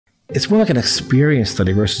it's more like an experience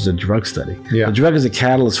study versus a drug study. Yeah. The drug is a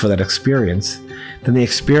catalyst for that experience. Then the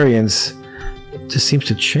experience just seems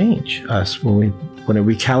to change us when it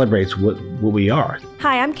recalibrates what we are.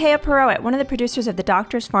 Hi, I'm Kaya Perot, one of the producers of The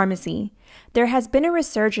Doctor's Pharmacy. There has been a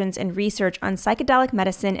resurgence in research on psychedelic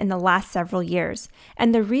medicine in the last several years,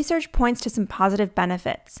 and the research points to some positive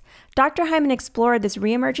benefits. Dr. Hyman explored this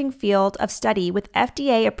reemerging field of study with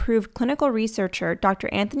FDA-approved clinical researcher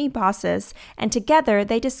Dr. Anthony Bossis, and together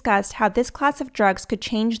they discussed how this class of drugs could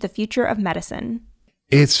change the future of medicine.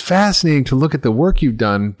 It's fascinating to look at the work you've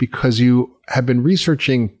done because you have been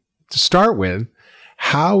researching, to start with,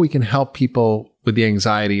 how we can help people with the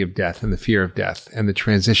anxiety of death and the fear of death and the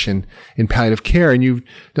transition in palliative care. And you've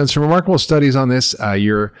done some remarkable studies on this.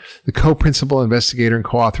 You're the co-principal investigator and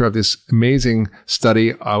co-author of this amazing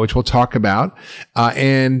study, which we'll talk about.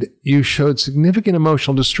 And you showed significant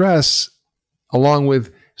emotional distress along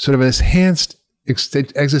with sort of an enhanced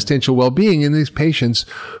existential well-being in these patients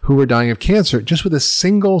who were dying of cancer just with a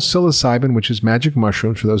single psilocybin, which is magic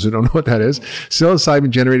mushrooms, for those who don't know what that is,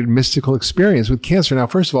 psilocybin-generated mystical experience with cancer. Now,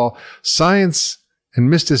 first of all, science and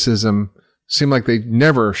mysticism seem like they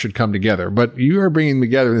never should come together, but you are bringing them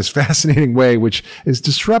together in this fascinating way, which is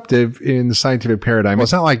disruptive in the scientific paradigm. Well,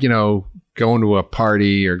 it's not like, going to a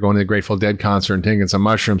party or going to the Grateful Dead concert and taking some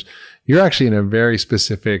mushrooms. You're actually in a very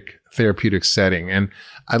specific therapeutic setting. And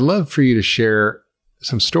I'd love for you to share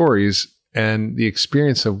some stories and the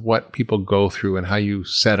experience of what people go through and how you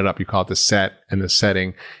set it up. You call it the set and the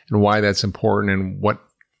setting, and why that's important and what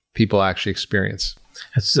people actually experience.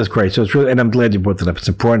 That's great. So it's really, and I'm glad you brought that up. It's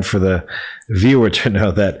important for the viewer to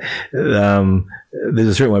know that there's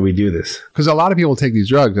a certain way we do this. Because a lot of people take these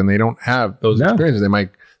drugs and they don't have those experiences. They might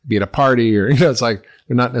be at a party or, it's like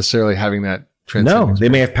they're not necessarily having that transcendent experience. They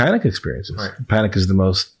may have panic experiences. Right. Panic is the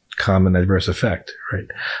most common adverse effect, right?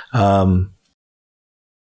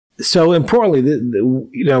 So importantly,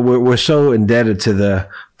 we're so indebted to the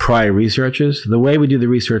prior researchers. The way we do the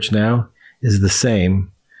research now is the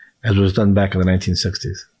same as was done back in the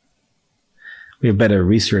 1960s. We have better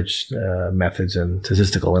research methods and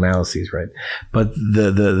statistical analyses, right? But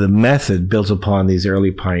the method builds upon these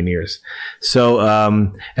early pioneers. So,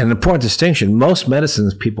 an important distinction: most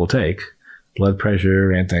medicines people take, blood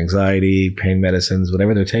pressure, anti-anxiety, pain medicines,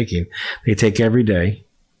 whatever they're taking, they take every day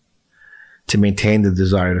to maintain the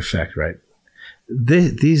desired effect, right?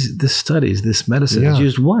 These studies, this medicine is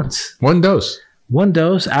used once. One dose. One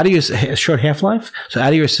dose out of your short half-life. So out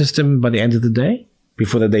of your system by the end of the day,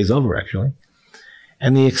 before the day's over, actually.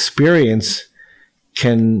 And the experience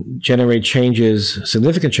can generate changes,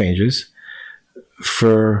 significant changes,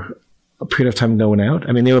 for a period of time going out.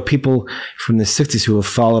 I mean, there were people from the 60s who have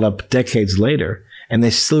followed up decades later, and they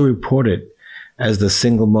still report it as the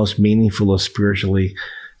single most meaningful or spiritually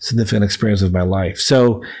significant experience of my life.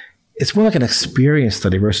 So it's more like an experience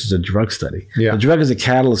study versus a drug study. Yeah. The drug is a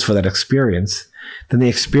catalyst for that experience. Then the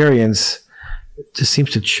experience just seems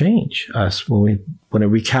to change us when it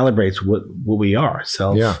recalibrates what we are,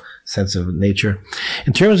 sense of nature.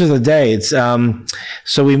 In terms of the day, it's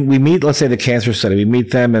so we meet, let's say the cancer study, we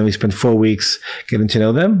meet them and we spend 4 weeks getting to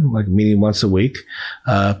know them, like meeting once a week,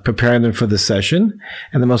 preparing them for the session.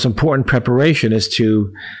 And the most important preparation is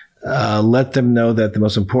to let them know that the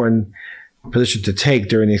most important position to take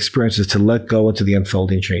during the experience is to let go into the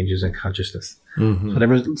unfolding changes in consciousness. Mm-hmm.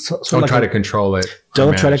 Don't try to control it.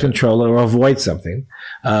 Don't try to control it or avoid something.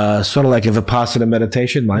 Sort of like in Vipassana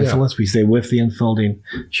meditation, mindfulness, we stay with the unfolding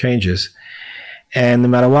changes. And no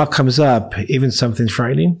matter what comes up, even something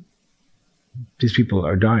frightening, these people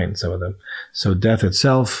are dying, some of them. So death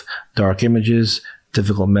itself, dark images,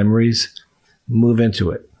 difficult memories, move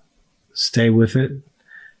into it. Stay with it.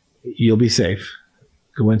 You'll be safe.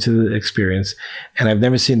 Go into the experience. And I've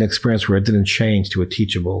never seen an experience where it didn't change to a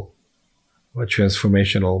teachable or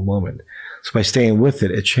transformational moment. So by staying with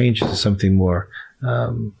it, it changes to something more,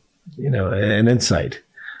 an insight,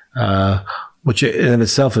 which in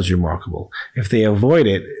itself is remarkable. If they avoid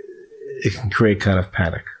it, it can create kind of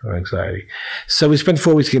panic or anxiety. So we spend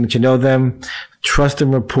 4 weeks getting to know them. Trust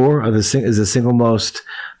and rapport is the single most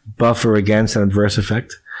buffer against an adverse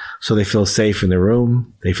effect. So they feel safe in the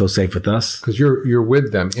room. They feel safe with us. Because you're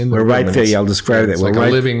with them in the room. We're right there. Yeah, I'll describe it. It's like a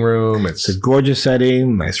living room. It's a gorgeous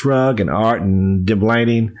setting, nice rug and art and dim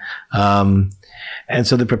lighting. And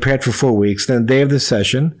so they're prepared for 4 weeks. Then the day of the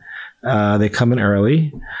session, they come in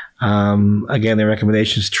early. Again, their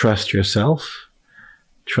recommendations: trust yourself,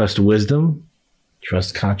 trust wisdom,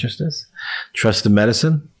 trust consciousness, trust the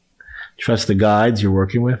medicine, trust the guides you're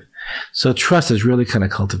working with. So trust is really kind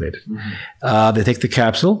of cultivated. Mm-hmm. They take the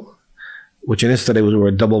capsule. which in this study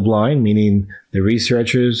were double blind, meaning the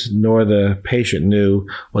researchers nor the patient knew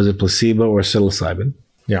was it placebo or psilocybin.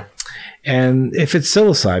 Yeah. And if it's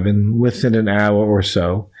psilocybin, within an hour or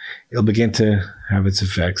so, it'll begin to have its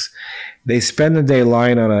effects. They spend the day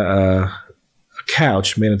lying on a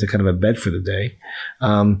couch made into kind of a bed for the day,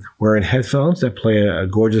 wearing headphones that play a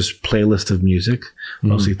gorgeous playlist of music,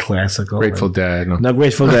 mostly classical. Grateful Dead. No,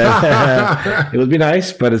 Grateful Dead. It would be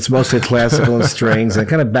nice, but it's mostly classical and strings and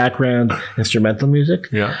kind of background instrumental music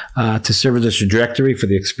to serve as a trajectory for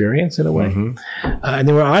the experience in a way. And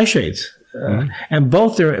there were eye shades. And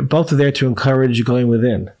both are there to encourage you going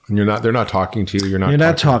within. And they're not talking to you. You're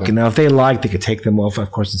not talking. Now, if they like, they could take them off,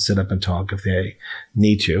 of course, and sit up and talk if they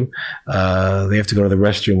need to. They have to go to the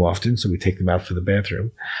restroom often, so we take them out for the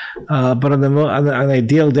bathroom. But on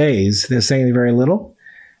ideal days, they're saying very little.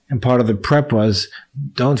 And part of the prep was,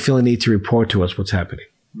 don't feel a need to report to us what's happening.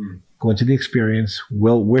 Go into the experience.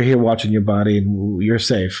 We're here watching your body, and you're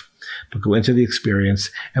safe. But go into the experience,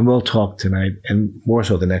 and we'll talk tonight, and more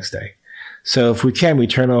so the next day. So if we can, we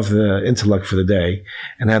turn off the intellect for the day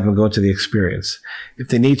and have them go into the experience. If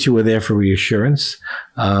they need to, we're there for reassurance.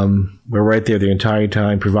 We're right there the entire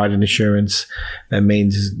time, providing assurance. That may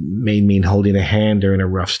mean holding a hand during a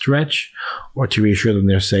rough stretch or to reassure them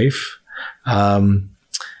they're safe. The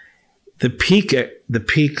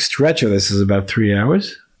peak stretch of this is about 3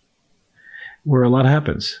 hours, where a lot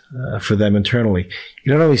happens for them internally.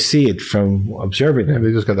 You don't always see it from observing them.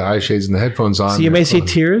 They just got the eye shades and the headphones on. So you may see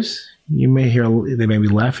tears. You may hear they may be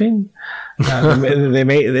laughing.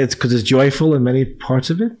 It's because it's joyful in many parts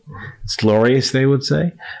of it. It's glorious, they would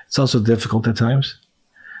say. It's also difficult at times.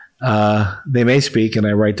 They may speak, and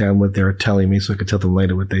I write down what they're telling me so I can tell them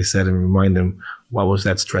later what they said and remind them what was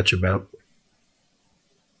that stretch about.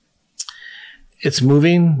 It's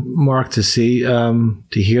moving, Mark, to see, to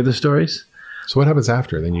hear the stories. So what happens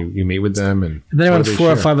after? Then you meet with them, and then around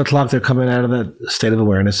 4 or 5 o'clock, they're coming out of that state of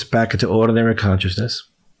awareness back into ordinary consciousness.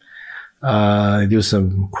 They do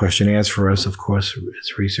some questionnaires for us, of course,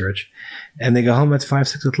 it's research. And they go home at 5,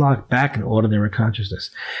 6 o'clock back in ordinary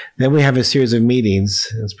consciousness. Then we have a series of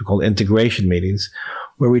meetings, it's called integration meetings,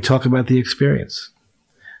 where we talk about the experience.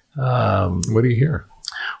 What do you hear?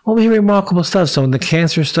 Well, we hear remarkable stuff. So in the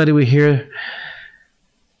cancer study, we hear,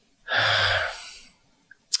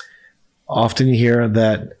 often you hear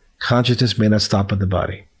that consciousness may not stop at the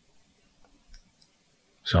body.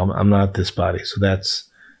 So I'm not this body. So that's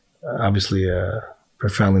obviously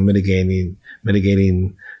profoundly mitigating.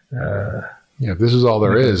 If this is all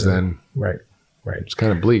there is, then right, it's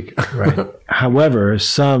kind of bleak. Right. However,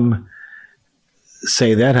 some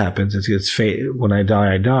say that happens. It's fate. When I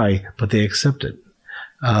die, but they accept it.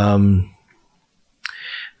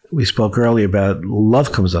 We spoke earlier about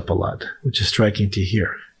love comes up a lot, which is striking to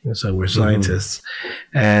hear. So we're scientists,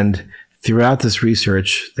 and throughout this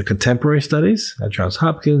research, the contemporary studies at Johns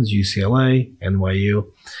Hopkins, UCLA, NYU,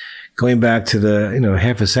 going back to the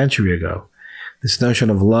half a century ago, this notion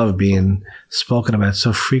of love being spoken about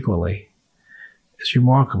so frequently is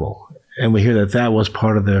remarkable. And we hear that was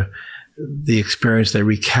part of the experience that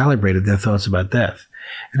recalibrated their thoughts about death.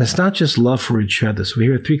 And it's not just love for each other. So we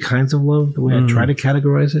hear 3 kinds of love, the way I try to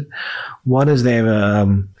categorize it. One is they have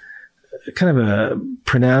a kind of a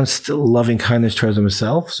pronounced loving kindness towards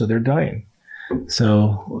themselves, so they're dying.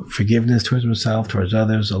 So forgiveness towards themselves, towards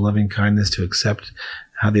others, a loving kindness to accept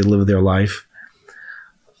how they live their life,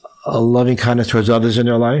 a loving kindness towards others in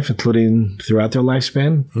their life, including throughout their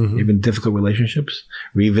lifespan, even difficult relationships,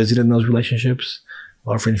 revisiting those relationships,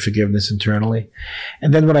 offering forgiveness internally.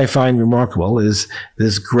 And then what I find remarkable is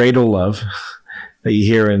this greater love that you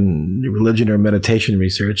hear in religion or meditation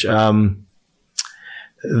research,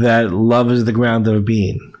 that love is the ground of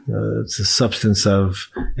being. It's the substance of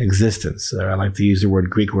existence. I like to use the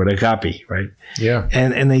Greek word agape, right? Yeah.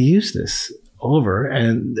 And they use this over,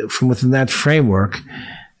 and from within that framework,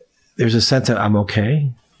 there's a sense that I'm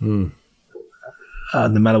okay. No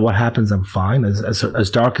matter what happens, I'm fine,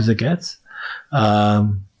 as dark as it gets.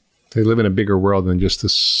 They live in a bigger world than just the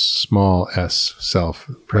small S self.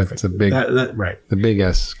 Perfect. It's a big, right. The big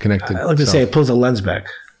S connected. I like to say it pulls a lens back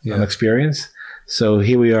on experience. So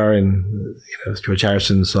here we are in George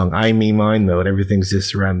Harrison's song, I, Me, Mine mode. Everything's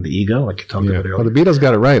just around the ego, like you talked about earlier. Well, the Beatles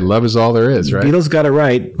got it right. Love is all there is, right? The Beatles got it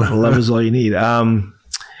right. Love is all you need. And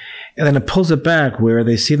then it pulls it back where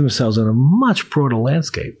they see themselves in a much broader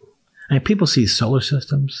landscape. And people see solar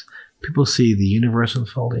systems. People see the universe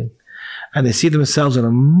unfolding. And they see themselves in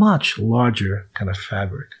a much larger kind of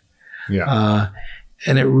fabric. Yeah.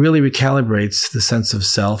 And it really recalibrates the sense of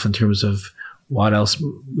self in terms of what else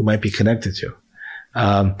we might be connected to.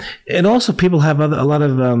 And also people have a lot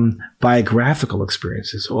of biographical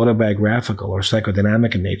experiences, autobiographical or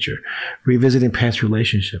psychodynamic in nature, revisiting past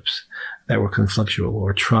relationships that were conflictual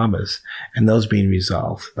or traumas, and those being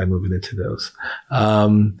resolved by moving into those.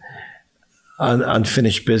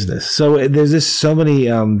 Unfinished business. So there's just so many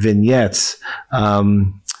vignettes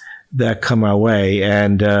that come our way,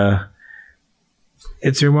 and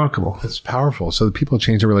it's remarkable. It's powerful. So the people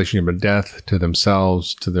change their relationship with death, to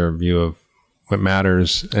themselves, to their view of what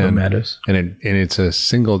matters. And, and it's a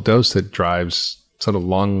single dose that drives sort of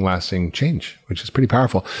long-lasting change, which is pretty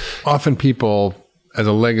powerful. Often people, as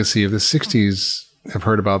a legacy of the 60s, have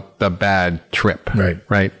heard about the bad trip.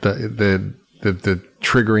 Right. The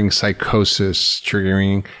triggering psychosis,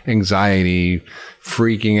 triggering anxiety,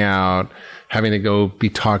 freaking out, having to go be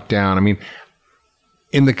talked down. I mean,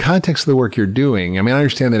 in the context of the work you're doing, I mean, I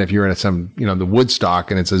understand that if you're at some, the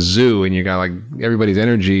Woodstock and it's a zoo and you got like everybody's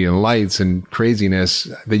energy and lights and craziness,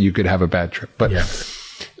 that you could have a bad trip. But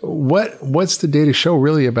what's the data show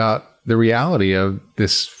really about the reality of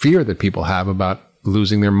this fear that people have about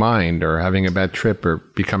losing their mind or having a bad trip or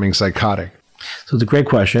becoming psychotic? So it's a great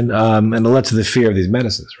question, and it led to the fear of these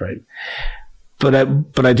medicines, right? But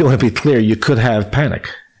I do want to be clear. You could have panic,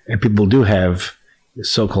 and people do have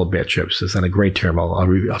so-called bad trips. It's not a great term. I'll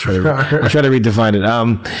try to redefine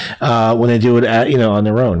it. When they do it on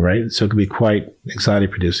their own, right? So it could be quite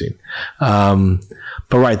anxiety-producing. But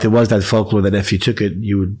right, there was that folklore that if you took it,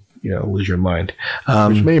 you would lose your mind,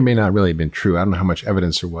 which may or may not really have been true. I don't know how much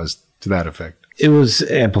evidence there was to that effect. It was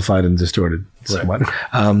amplified and distorted somewhat.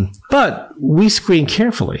 But we screen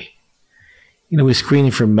carefully. We screen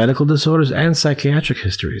for medical disorders and psychiatric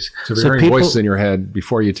histories. So if you're hearing voices in your head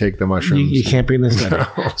before you take the mushrooms. You can't be in this study.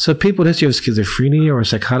 No. So people with history of schizophrenia or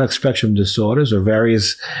psychotic spectrum disorders or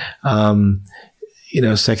various,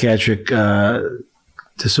 psychiatric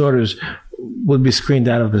disorders would be screened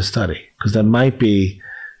out of the study because that would be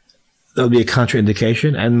a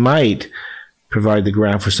contraindication and might provide the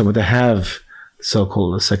ground for someone to have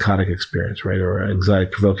so-called psychotic experience, right, or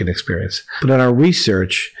anxiety-provoking experience. But in our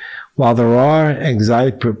research, while there are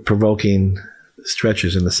anxiety-provoking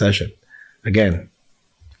stretches in the session, again,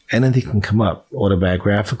 anything can come up,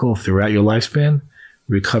 autobiographical throughout your lifespan,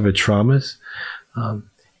 recovered traumas,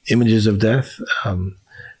 images of death,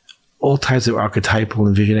 all types of archetypal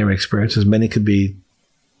and visionary experiences. Many could be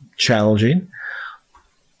challenging,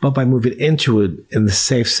 but by moving into it in the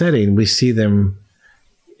safe setting, we see them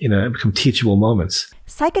become teachable moments.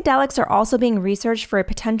 Psychedelics are also being researched for a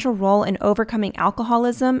potential role in overcoming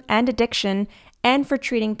alcoholism and addiction and for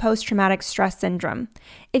treating post-traumatic stress syndrome.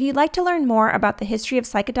 If you'd like to learn more about the history of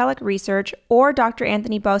psychedelic research or Dr.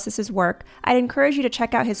 Anthony Bossis' work, I'd encourage you to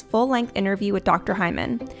check out his full-length interview with Dr.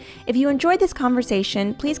 Hyman. If you enjoyed this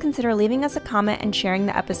conversation, please consider leaving us a comment and sharing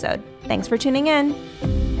the episode. Thanks for tuning in.